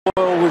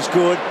was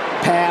good.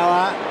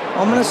 Power.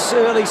 Ominous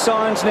early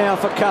signs now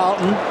for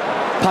Carlton.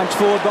 Punch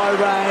forward by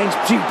Range.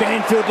 Gee,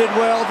 Banfield did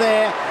well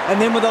there. And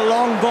then with a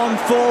long bomb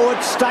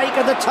forward, stake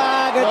of the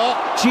target.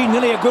 Gee,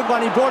 nearly a good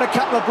one. He brought a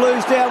couple of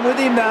Blues down with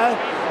him though,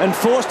 and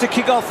forced to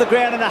kick off the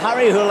ground in a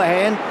hurry,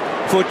 Houlihan.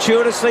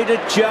 Fortuitously to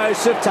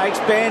Joseph, takes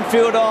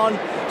Banfield on,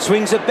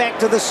 swings it back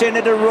to the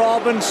centre to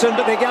Robinson,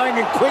 but they're going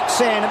in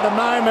quicksand at the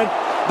moment.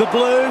 The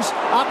Blues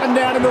up and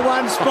down in the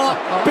one spot.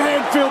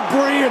 Banfield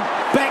brilliant.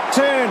 Back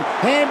turn,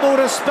 handball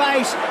to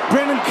space.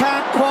 Brennan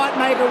can't quite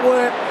make it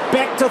work.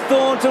 Back to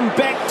Thornton,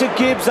 back to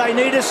Gibbs. They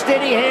need a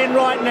steady hand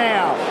right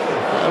now.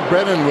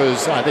 Brennan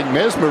was, I think,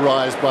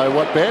 mesmerised by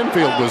what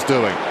Banfield was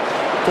doing.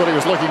 Thought he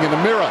was looking in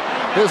the mirror.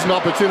 Here's an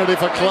opportunity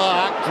for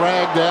Clark.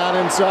 Dragged down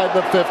inside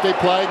the 50.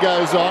 Play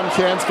goes on.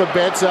 Chance for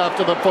Betts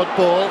after the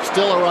football.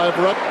 Still are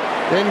over it.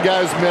 In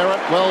goes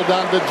Merritt. Well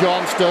done to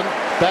Johnston.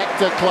 Back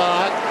to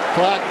Clark.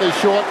 Clark the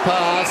short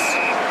pass.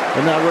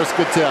 And now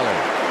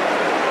Riscatelli.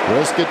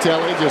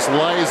 Riscatelli just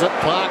lays it.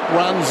 Clark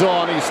runs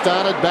on. He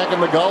started back in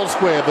the goal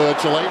square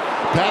virtually.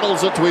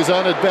 Paddles it to his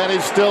own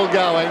advantage. Still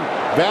going.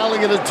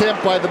 Valiant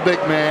attempt by the big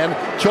man.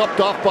 Chopped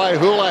off by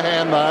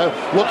Houlihan though.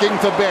 Looking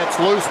for Betts.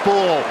 Loose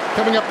ball.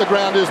 Coming up the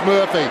ground is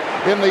Murphy.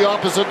 In the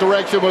opposite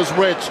direction was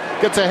Rich.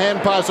 Gets a hand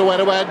pass away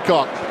to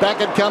Adcock.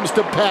 Back it comes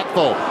to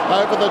Patfull.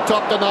 Over the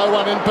top to no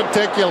one in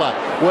particular.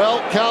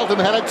 Well, Carlton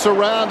had it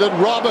surrounded.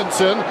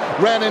 Robinson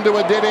ran into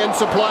a dead end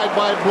supplied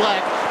by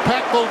Black.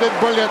 Patfull did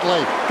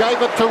brilliantly.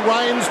 Gave it to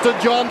Rains to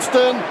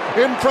Johnston.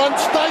 In front,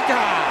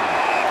 Staker.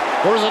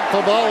 Or is it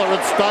Favola?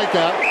 It's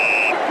Staker.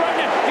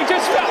 He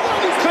just fell.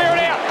 Clear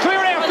it out. Clear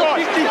it out,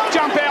 guys.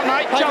 Jump out,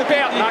 mate. Jump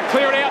out, mate.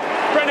 Clear it out.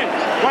 Brennan,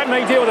 let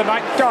me deal with it,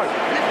 mate. Go.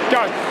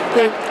 Go.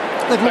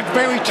 They've looked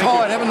very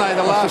tired, haven't they,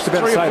 the last 3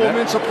 or 4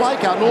 minutes of play,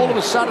 Carlton. All of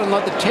a sudden,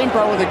 like the tempo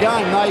of the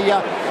game,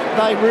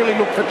 they really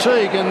look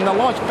fatigued. And the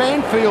likes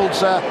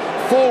Banfield's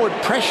forward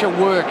pressure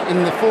work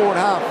in the forward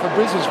half for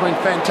Brisbane's been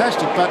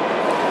fantastic, but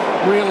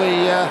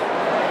really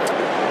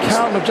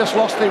Carlton have just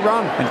lost their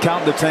run. And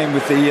Carlton the team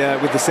with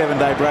the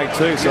 7-day break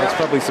too, so it's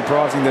probably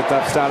surprising that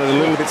they've started a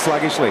little bit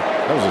sluggishly.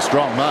 That was a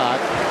strong mark.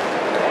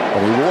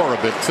 But he wore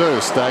a bit too,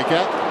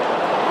 Staker.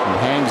 And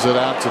hangs it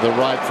out to the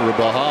right for a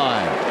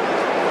behind.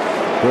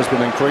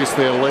 Brisbane increased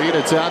their lead.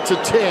 It's out to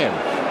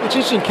 10. It's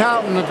interesting.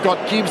 Carlton have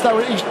got Gibbs.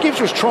 Gibbs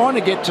was trying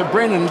to get to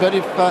Brennan, but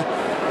if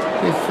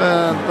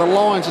the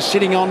Lions are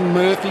sitting on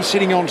Murphy,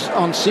 sitting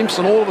on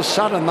Simpson, all of a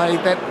sudden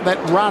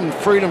that run,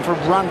 freedom for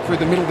run through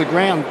the middle of the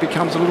ground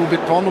becomes a little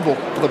bit vulnerable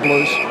for the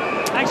Blues.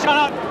 Thanks, shut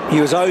up. He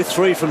was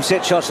 0-3 from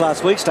set shots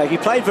last week, Stake. He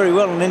played very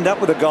well and ended up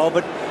with a goal,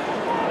 but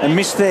a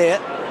miss there.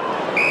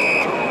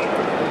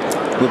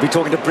 We'll be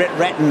talking to Brett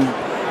Ratton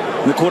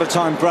in the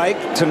quarter-time break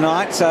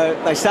tonight. So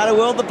they started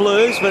well, the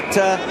Blues, but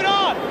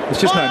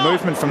there's just no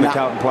movement from the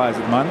Carlton players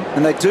at the moment.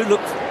 And they do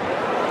look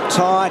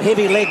tired,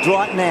 heavy-legged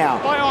right now.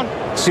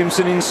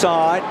 Simpson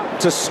inside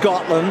to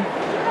Scotland.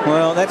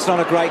 Well, that's not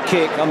a great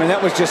kick. I mean,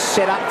 that was just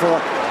set up for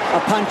a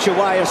punch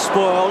away, a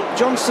spoil.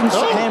 Johnston's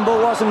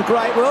handball wasn't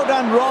great. Well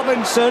done,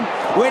 Robinson.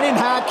 Went in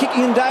hard,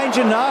 kicking in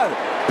danger, no.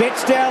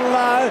 Betts down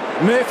low.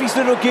 Murphy's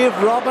little give.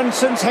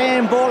 Robinson's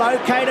handball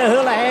okay to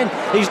Houlihan.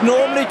 He's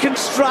normally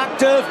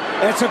constructive.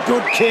 That's a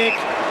good kick.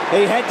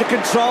 He had to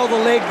control the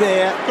leg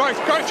there. Go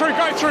through.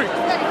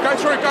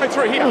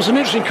 Here. It was an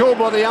interesting call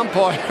by the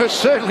umpire. It was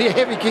certainly a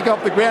heavy kick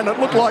off the ground. It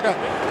looked like a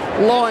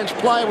Lions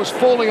player was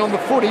falling on the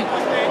footy.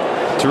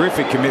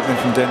 Terrific commitment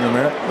from Daniel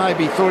Merritt.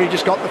 Maybe thought he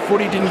just got the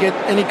footy, didn't get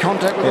any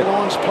contact with the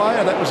Lions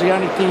player. That was the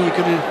only thing you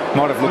could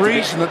have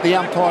reason that the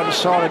umpire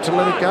decided to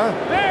let it go.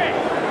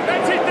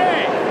 That's it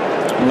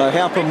there. Well,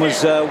 Halpin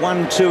was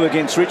 1-2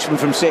 against Richmond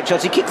from set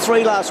shots. He kicked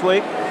 3 last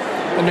week.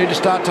 They need to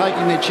start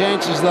taking their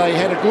chances. They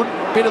had a good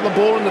bit of the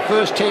ball in the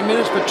first 10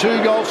 minutes, but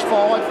 2 goals,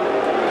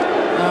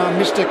 5.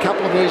 Missed a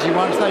couple of easy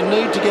ones. They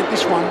need to get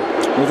this one.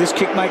 Well, this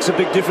kick makes a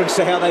big difference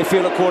to how they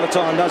feel at quarter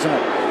time, doesn't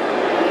it?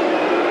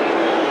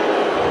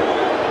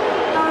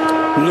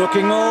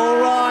 Looking all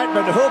right,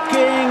 but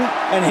hooking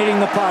and hitting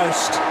the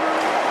post.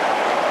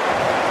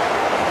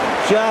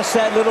 Just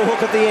that little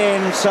hook at the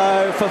end.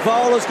 So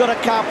Favola's got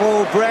a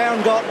couple,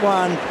 Brown got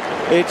one.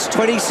 It's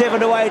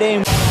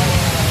 27-18.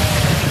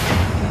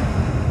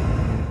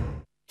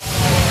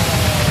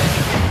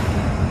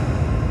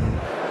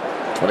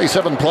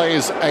 27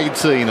 plays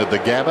 18 at the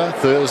Gabba.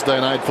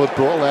 Thursday night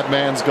football. That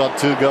man's got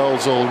 2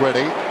 goals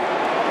already.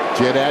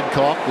 Jed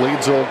Adcock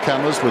leads all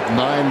comers with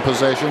 9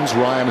 possessions.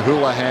 Ryan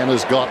Houlihan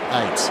has got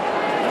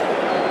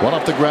 8. One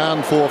off the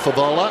ground for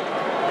Favola.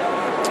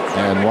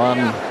 And one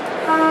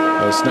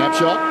a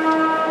snapshot.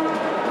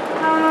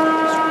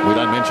 We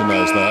don't mention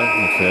those though.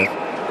 Not fair.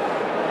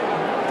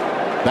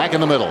 Back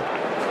in the middle.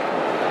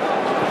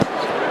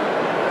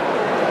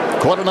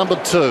 Quarter number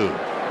 2.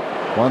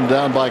 One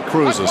down by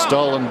Cruiser,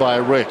 stolen by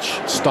Rich,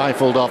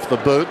 stifled off the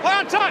boot.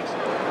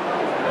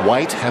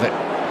 Waite had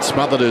it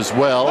smothered as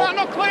well.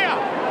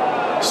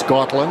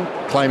 Scotland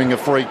claiming a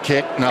free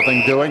kick,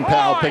 nothing doing.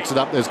 Powell picks it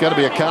up. There's going to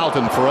be a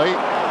Carlton free.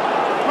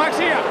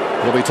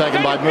 It'll be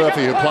taken by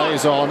Murphy, who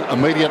plays on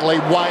immediately.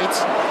 Waite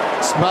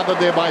Smothered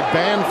there by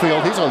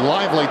Banfield. He's a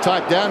lively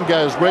type. Down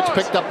goes Rich,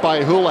 picked up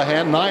by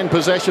Houlihan. 9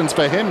 possessions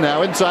for him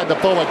now inside the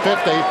forward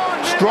 50.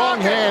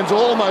 Strong hands,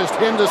 almost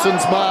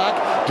Henderson's mark.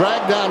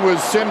 Dragged down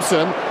was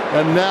Simpson.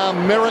 And now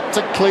Merritt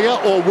to clear,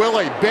 or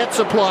Willie. Betts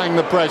applying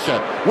the pressure.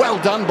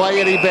 Well done by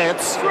Eddie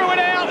Betts. Threw it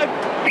out.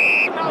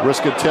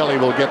 Riscatelli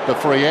will get the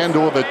free and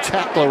or the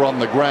tackler on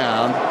the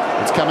ground.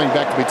 It's coming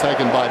back to be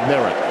taken by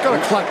Merritt.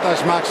 Got to collect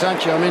those marks,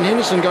 aren't you? I mean,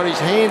 Henderson got his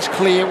hands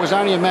clear. It was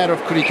only a matter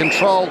of could he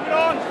control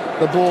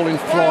the ball in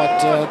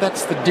flight.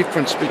 That's the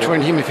difference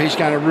between him if he's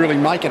going to really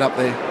make it up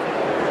there.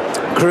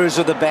 Cruz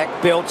at the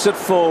back, belts it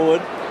forward.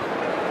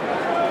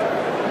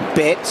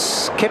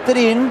 Betts kept it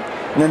in.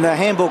 And then the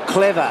handball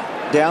clever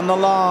down the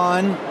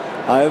line,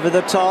 over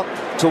the top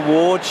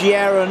towards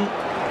Yaron.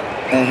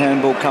 A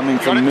handball coming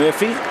from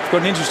Murphy.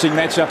 Got an interesting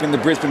matchup in the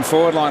Brisbane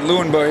forward line.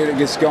 Lewinberg had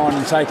just gone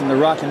and taken the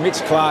ruck, and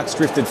Mitch Clark's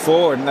drifted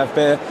forward, and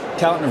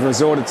Carlton have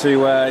resorted to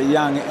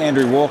young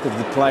Andrew Walker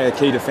to play a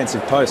key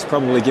defensive post,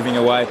 probably giving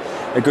away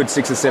a good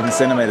 6 or 7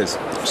 centimetres.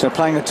 So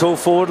playing a tall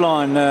forward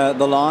line,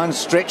 the Lions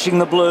stretching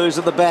the Blues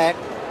at the back.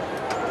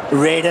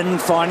 Redden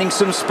finding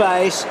some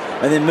space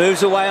and then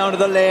moves away onto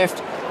the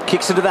left,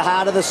 kicks into the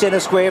heart of the centre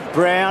square.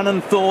 Brown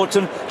and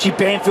Thornton. Gee,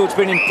 Banfield's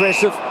been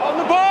impressive. On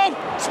the ball,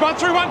 spun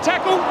through one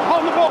tackle,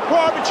 on the ball, poor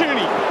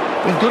opportunity.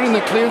 Been good in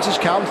the clearances,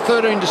 Carlton.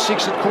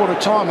 13-6 at quarter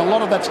time. A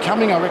lot of that's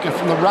coming, I reckon,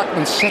 from the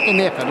ruckman's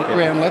second effort at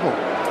ground level.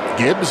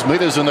 Gibbs,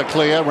 metres in the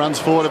clear, runs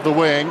forward of the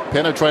wing.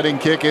 Penetrating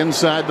kick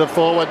inside the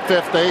forward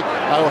 50.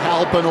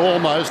 O'Halpin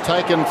almost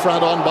taken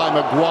front on by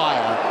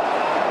Maguire.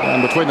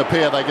 And between the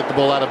pair, they get the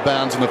ball out of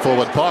bounds in the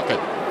forward pocket.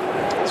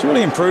 It's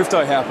really improved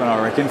O'Halpin,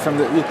 I reckon, from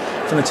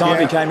the time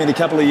he came in a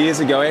couple of years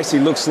ago.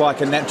 Actually looks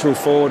like a natural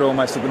forward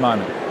almost at the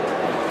moment.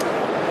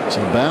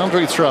 So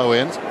boundary throw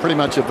in, pretty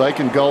much a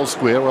vacant goal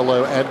square,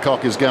 although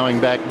Adcock is going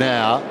back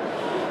now.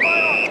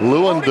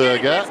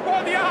 Leuenberger.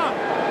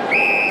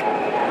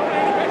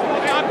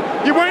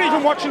 You weren't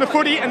even watching the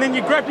footy, and then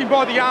you grabbed him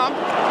by the arm.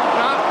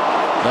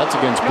 That's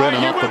against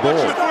Brennan off the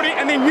ball. The footy,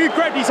 and then you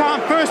grabbed his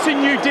arm. First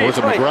thing you did. Was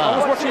it McGrath? I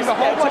was watching him the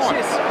whole time.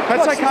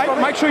 That's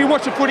okay. Make sure you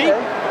watch the footy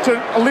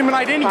to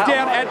eliminate any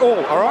doubt at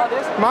all. All right.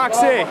 Mark's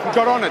there. You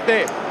got on it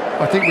there.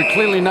 I think we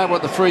clearly know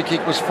what the free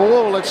kick was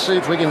for. Let's see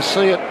if we can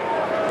see it.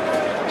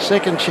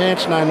 Second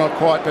chance, no, not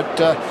quite. But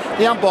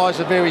the umpires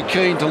are very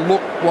keen to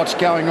look what's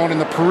going on in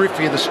the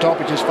periphery of the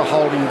stoppages for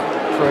holding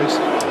frees.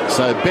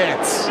 So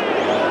Betts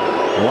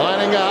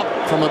lining up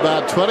from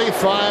about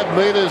 25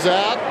 metres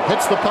out.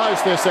 Hits the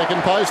post, their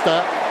second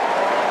poster.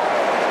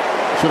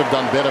 Should have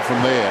done better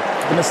from there.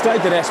 The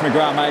mistake that Ash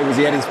McGrath made was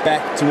he had his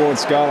back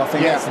towards goal. I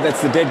think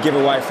that's the dead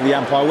giveaway for the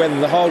umpire. Whether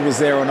the hold was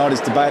there or not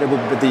is debatable,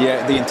 but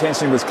the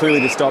intention was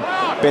clearly to stop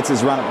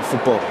Betts' run at the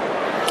football.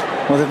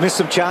 Well, they've missed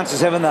some chances,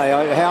 haven't they?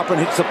 Halpin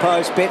hits the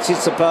post, Betts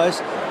hits the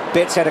post.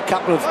 Betts had a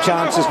couple of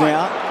chances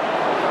now.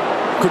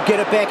 Could get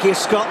it back here.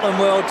 Scotland,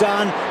 well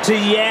done. To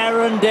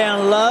Yaron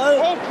down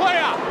low. All clear.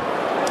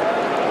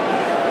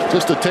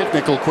 Just a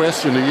technical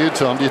question to you,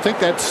 Tom. Do you think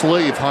that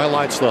sleeve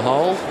highlights the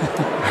hole?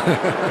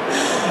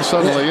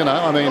 Suddenly, you know,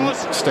 I mean,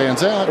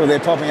 stands out. Well, they're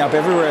popping up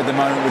everywhere at the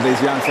moment with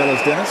these young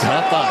fellas, Dennis.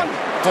 Aren't they?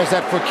 How's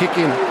that for a kick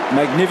in?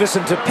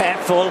 Magnificent to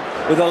Patfull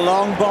with a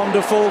long bomb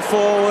to fall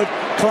forward.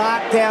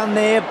 Clark down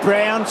there.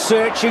 Brown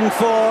searching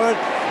for it.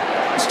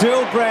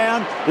 Still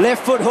Brown.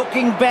 Left foot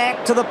hooking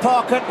back to the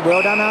pocket.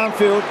 Well done,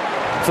 Armfield.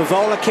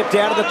 Favola kept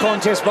out of the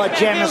contest by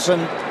Jamison.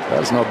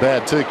 That's not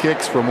bad. 2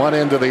 kicks from one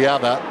end to the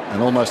other,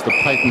 and almost the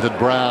patented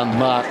Brown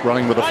mark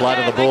running with the flat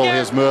of the ball.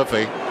 Here's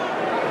Murphy.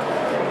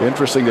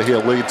 Interesting to hear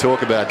Lee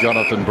talk about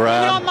Jonathan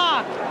Brown.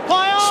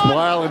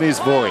 Smile in his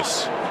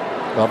voice.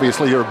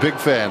 Obviously, you're a big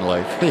fan,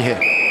 Lee. Yeah.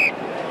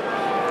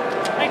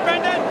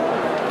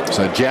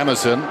 So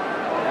Jamison,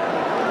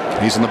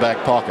 he's in the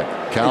back pocket.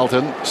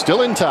 Carlton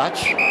still in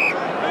touch.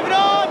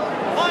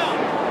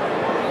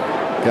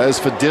 Goes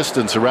for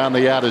distance around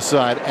the outer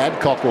side.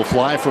 Adcock will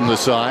fly from the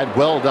side.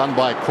 Well done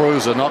by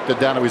Cruiser. Knocked it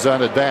down to his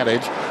own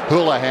advantage.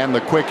 Houlihan, the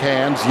quick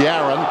hands.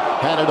 Yaron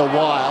had it a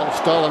while.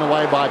 Stolen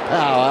away by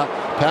Power.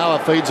 Power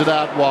feeds it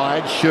out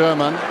wide.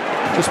 Sherman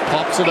just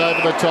pops it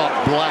over the top.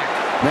 Black.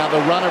 Now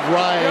the run of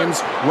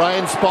Rains.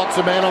 Rains spots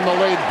a man on the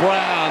lead.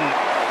 Brown.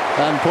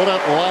 And put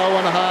it low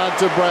and hard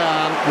to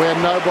Brown where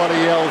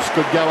nobody else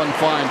could go and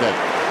find it.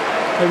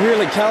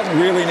 Carlton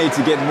really need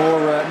to get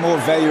more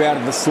value out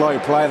of the slow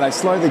play. They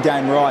slow the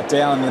game right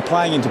down, and they're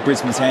playing into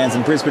Brisbane's hands.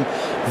 And Brisbane,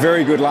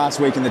 very good last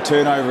week in the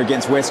turnover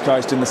against West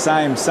Coast, and the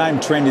same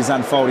trend is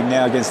unfolding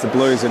now against the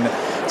Blues. And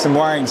some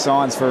worrying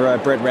signs for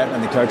Brett Ratton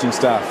and the coaching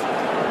staff.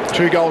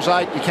 2 goals,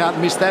 8. You can't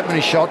miss that many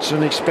shots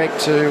and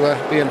expect to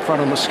be in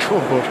front on the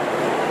scoreboard.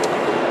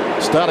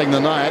 Starting the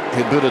night,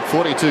 he booted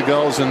 42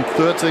 goals in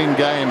 13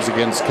 games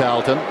against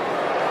Carlton.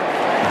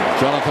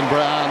 Jonathan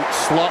Brown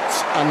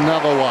slots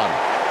another one.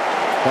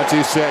 That's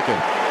his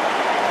second.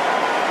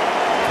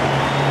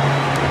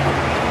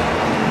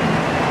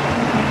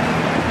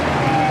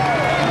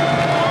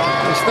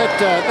 It's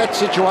that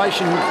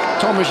situation,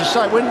 Tom, as you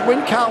say,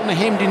 when Carlton are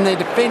hemmed in their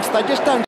defence, they just don't